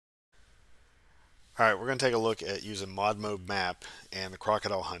Alright, we're going to take a look at using Modmobmap and the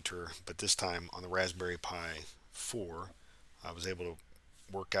Crocodile Hunter, but this time on the Raspberry Pi 4. I was able to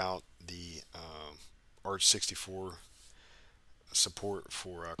work out the Arch64 support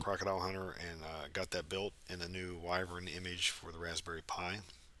for Crocodile Hunter and got that built in a new Wyvern image for the Raspberry Pi.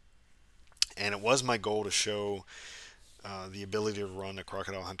 And it was my goal to show the ability to run a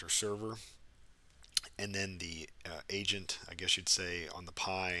Crocodile Hunter server and then the agent, I guess you'd say, on the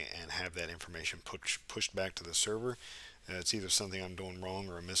Pi and have that information pushed back to the server. It's either something I'm doing wrong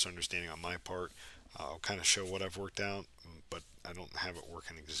or a misunderstanding on my part. I'll kind of show what I've worked out, but I don't have it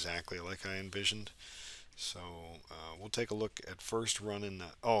working exactly like I envisioned. So we'll take a look at first running.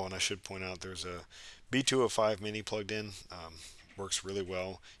 Oh, and I should point out there's a b205mini plugged in. Works really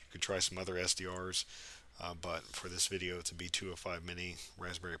well. You could try some other SDRs, but for this video, it's a b205mini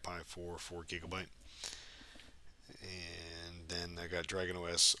Raspberry Pi 4 and then I got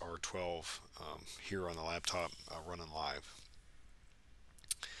DragonOS R12 here on the laptop running live.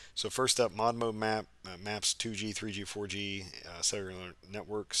 So first up, Modmobmap maps 2G, 3G, 4G cellular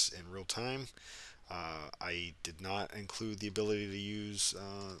networks in real time. I did not include the ability to use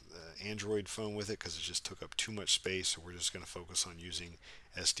Android phone with it because it just took up too much space, so we're just going to focus on using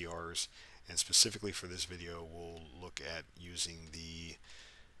SDRs. And specifically for this video, we'll look at using the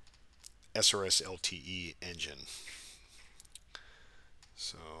SRS LTE engine.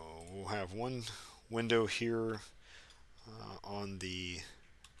 So we'll have one window here on the,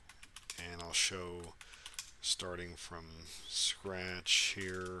 and I'll show starting from scratch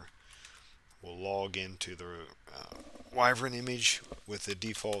here. We'll log into the Wyvern image with the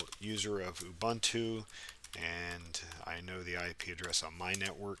default user of Ubuntu, and I know the IP address on my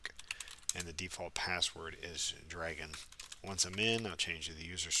network, and the default password is Dragon. Once I'm in, I'll change to the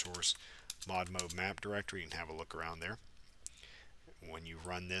user source Modmobmap directory and have a look around there. When you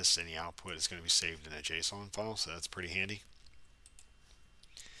run this, any output is going to be saved in a JSON file, so that's pretty handy.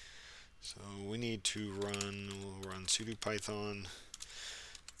 So we need to we'll run sudo python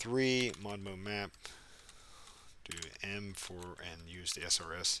 3 modmobmap, do m for, and use the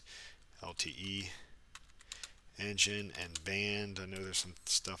SRS LTE engine and band. I know there's some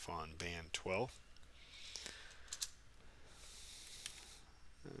stuff on band 12.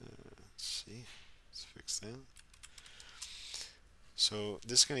 Let's see, let's fix that. So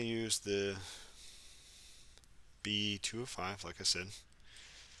this is going to use the B205, like I said.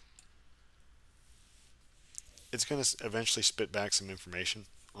 It's going to eventually spit back some information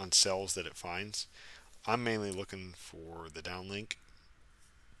on cells that it finds. I'm mainly looking for the downlink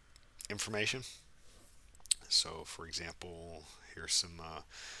information. So for example, here's some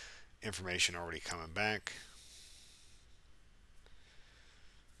information already coming back.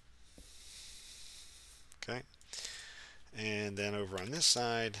 Okay. And then over on this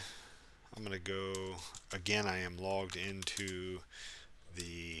side, I'm going to go, again, I am logged into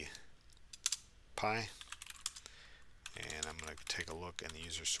the Pi, and I'm going to take a look in the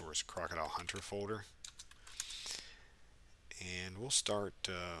user source Crocodile Hunter folder, and we'll start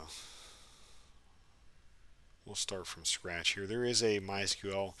from scratch here. There is a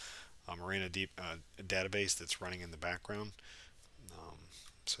MySQL Marina database that's running in the background,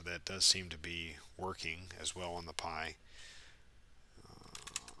 so that does seem to be working as well on the Pi.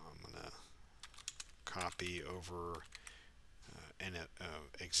 I'm going to copy over an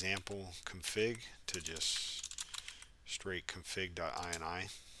example config to just straight config.ini,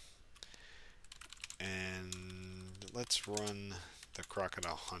 and let's run the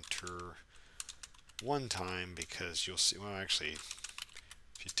Crocodile Hunter one time, because you'll see, well, actually,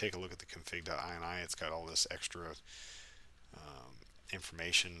 if you take a look at the config.ini, it's got all this extra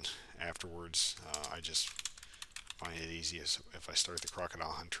information afterwards. I just find it easiest if I start the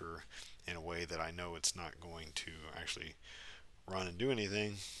Crocodile Hunter in a way that I know it's not going to actually run and do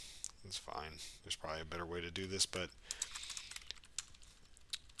anything. It's fine. There's probably a better way to do this, but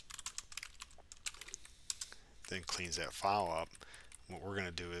then cleans that file up. What we're going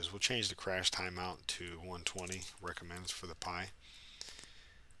to do is we'll change the crash timeout to 120, recommends for the Pi.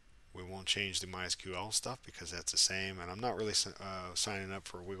 We won't change the MySQL stuff because that's the same, and I'm not really signing up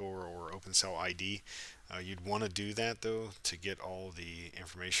for Wiggle or OpenCell ID. You'd want to do that though to get all the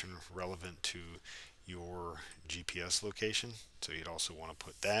information relevant to your GPS location, so you'd also want to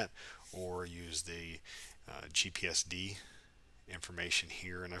put that, or use the GPSD information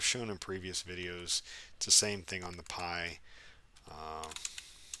here, and I've shown in previous videos it's the same thing on the Pi.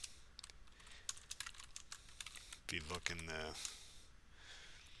 If you look in the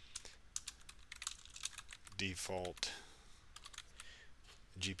default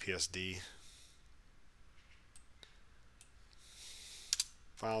GPSD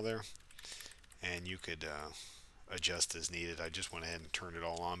file there, and you could adjust as needed. I just went ahead and turned it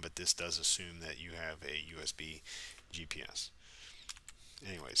all on, but this does assume that you have a USB GPS.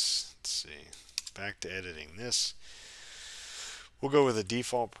 Anyways, let's see. Back to editing this. We'll go with a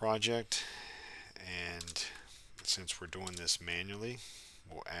default project, and since we're doing this manually,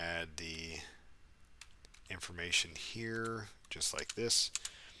 we'll add the information here just like this,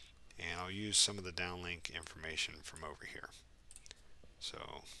 and I'll use some of the downlink information from over here.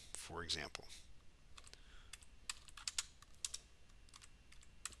 So for example,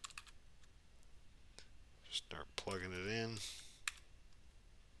 start plugging it in.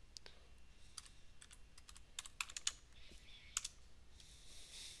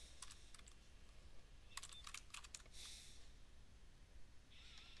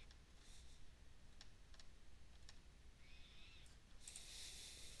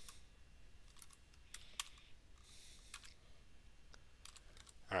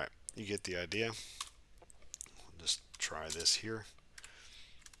 Alright, you get the idea. We'll just try this here.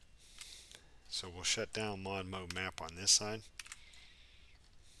 So we'll shut down Modmobmap on this side.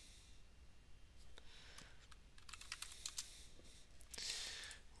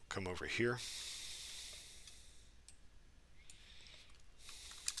 We'll come over here.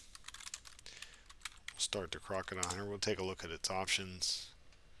 We'll start the Crocodile Hunter. We'll take a look at its options.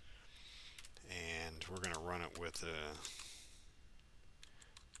 And we're going to run it with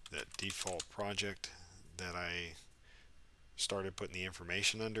that default project that I started putting the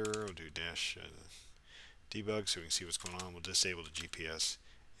information under. We'll do dash debug so we can see what's going on. We'll disable the GPS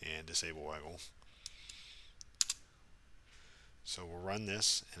and disable waggle. So we'll run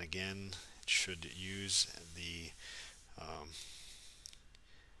this, and again it should use the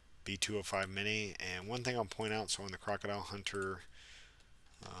b205mini. And one thing I'll point out, so on the Crocodile Hunter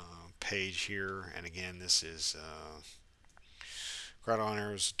page here, and again this is Crocodile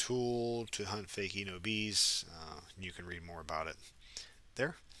Hunter is a tool to hunt fake bees. You can read more about it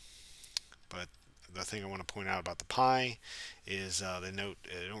there. But the thing I want to point out about the Pi is they note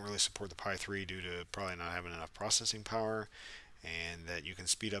they don't really support the Pi 3 due to probably not having enough processing power, and that you can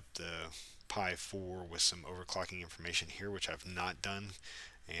speed up the Pi 4 with some overclocking information here, which I've not done.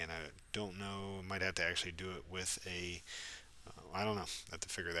 And I don't know, I might have to actually do it with a I don't know, I have to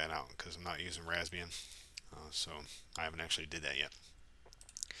figure that out because I'm not using Raspbian, so I haven't actually did that yet.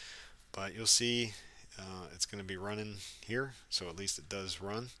 But you'll see it's going to be running here, so at least it does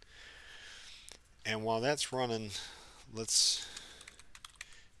run. And while that's running, let's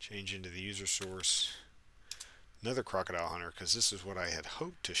change into the user source another Crocodile Hunter, because this is what I had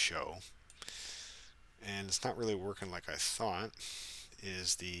hoped to show, and it's not really working like I thought,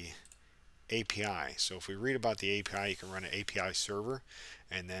 is the API. So if we read about the API, you can run an API server,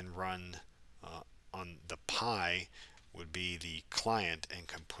 and then run on the Pi would be the client and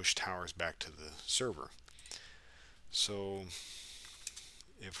can push towers back to the server. So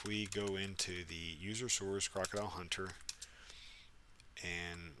if we go into the user source Crocodile Hunter,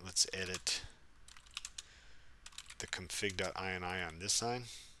 and let's edit the config.ini on this side,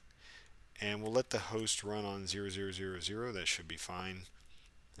 and we'll let the host run on 0000. That should be fine.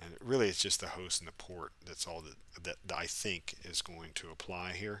 And really it's just the host and the port. That's all that I think is going to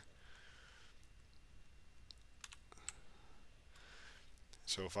apply here.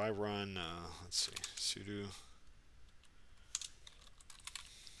 So if I run, let's see, sudo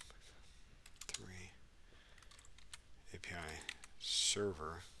 3 API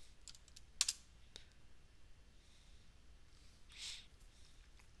server,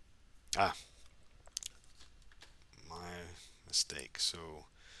 my mistake. So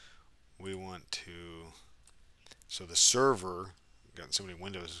we want to, so the server, got so many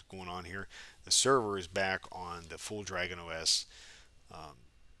windows going on here, the server is back on the full DragonOS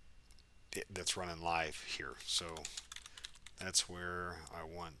that's running live here. So that's where I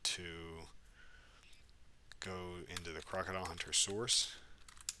want to go into the Crocodile Hunter source,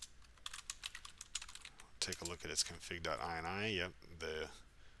 take a look at its config.ini. Yep, the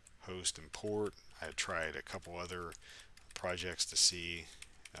host and port. I had tried a couple other projects to see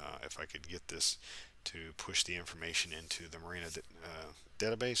if I could get this to push the information into the Marina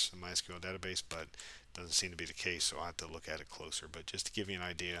database, the MySQL database, but doesn't seem to be the case, so I'll have to look at it closer. But just to give you an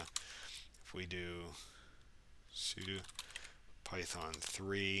idea, if we do sudo python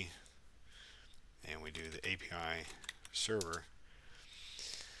 3 and we do the API server,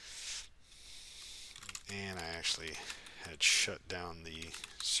 and I actually had shut down the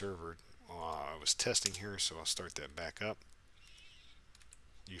server while I was testing here, so I'll start that back up.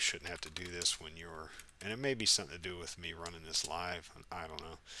 You shouldn't have to do this when you're, and it may be something to do with me running this live, I don't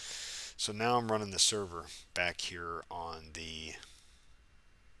know. So now I'm running the server back here on the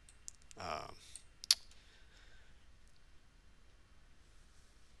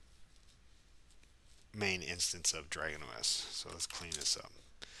main instance of DragonOS. So let's clean this up.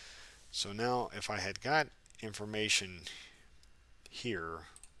 So now if I had got information here,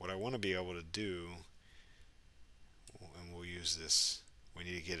 what I want to be able to do, and we'll use this, we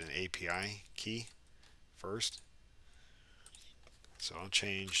need to get an API key first. So I'll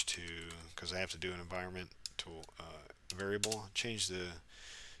change to, because I have to do an environment tool variable, change the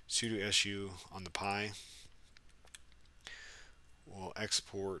sudo su on the Pi. We'll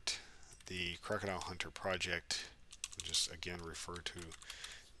export the Crocodile Hunter project. We'll just again refer to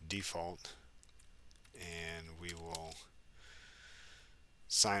default, and we will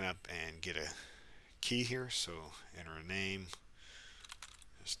sign up and get a key here. So enter a name.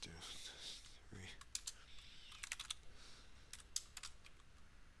 Just do 3.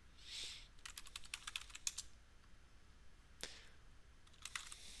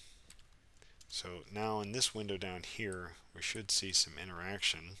 So now in this window down here, we should see some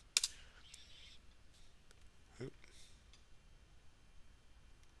interaction. Oop.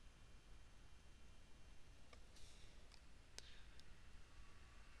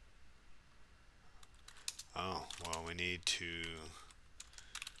 Oh, well, we need to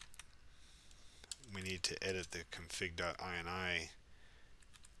edit the config.ini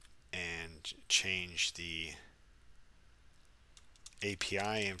and change the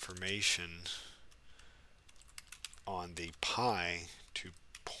API information on the Pi to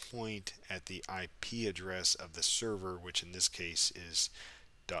point at the IP address of the server, which in this case is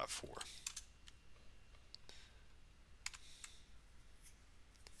 .4.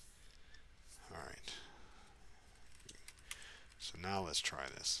 Alright, so now let's try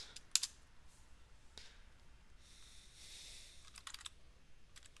this.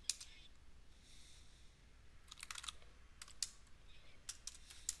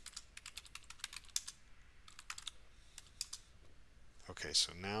 Okay,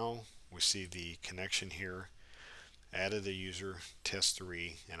 so now we see the connection here. Added a user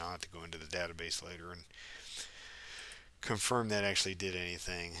test3, and I'll have to go into the database later and confirm that actually did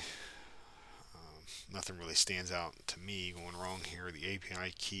anything. Nothing really stands out to me going wrong here. The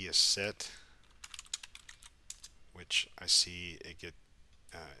API key is set, which I see it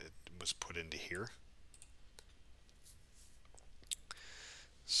was put into here.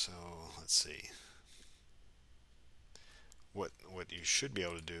 So let's see. What you should be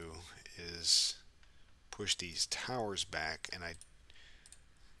able to do is push these towers back, and I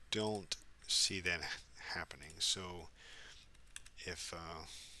don't see that happening. So if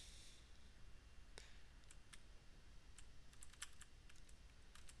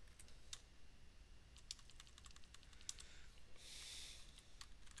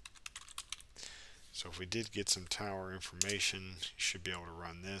we did get some tower information, you should be able to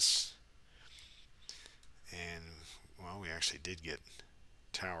run this, and well, we actually did get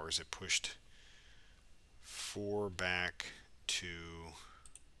towers. It pushed 4 back to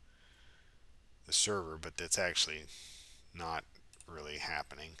the server, but that's actually not really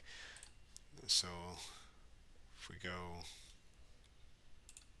happening. So if we go,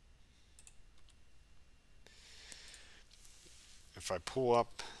 if I pull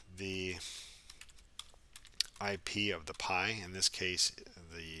up the IP of the Pi, in this case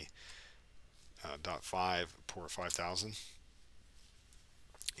the .5 port 5000,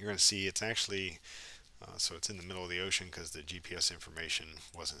 you're going to see it's actually so it's in the middle of the ocean because the GPS information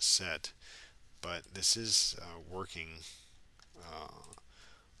wasn't set, but this is working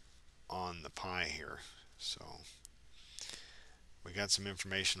on the Pi here. So we got some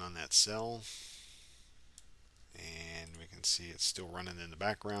information on that cell, and we can see it's still running in the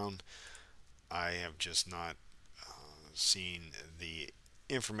background. I have just not seen the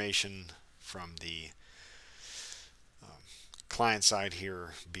information from the client side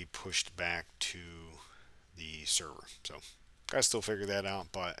here be pushed back to the server. So gotta still figure that out,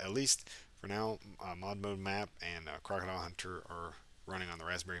 but at least for now, Modmobmap and Crocodile Hunter are running on the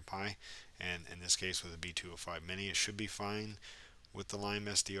Raspberry Pi, and in this case with a b205mini, it should be fine with the Lime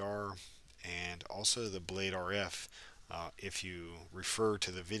SDR and also the Blade RF. If you refer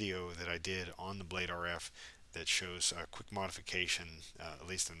to the video that I did on the Blade RF that shows a quick modification, at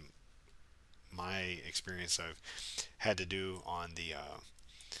least in my experience, I've had to do on the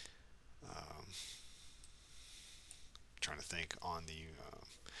trying to think, on the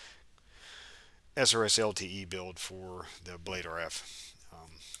SRS LTE build for the Blade RF.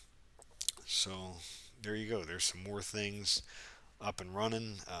 So there you go. There's some more things up and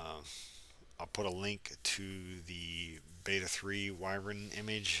running. I'll put a link to the beta3 Wyvern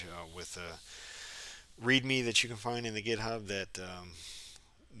image with a README that you can find in the GitHub that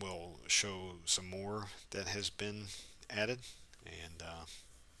will show some more that has been added. And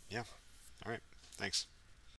yeah, all right. Thanks.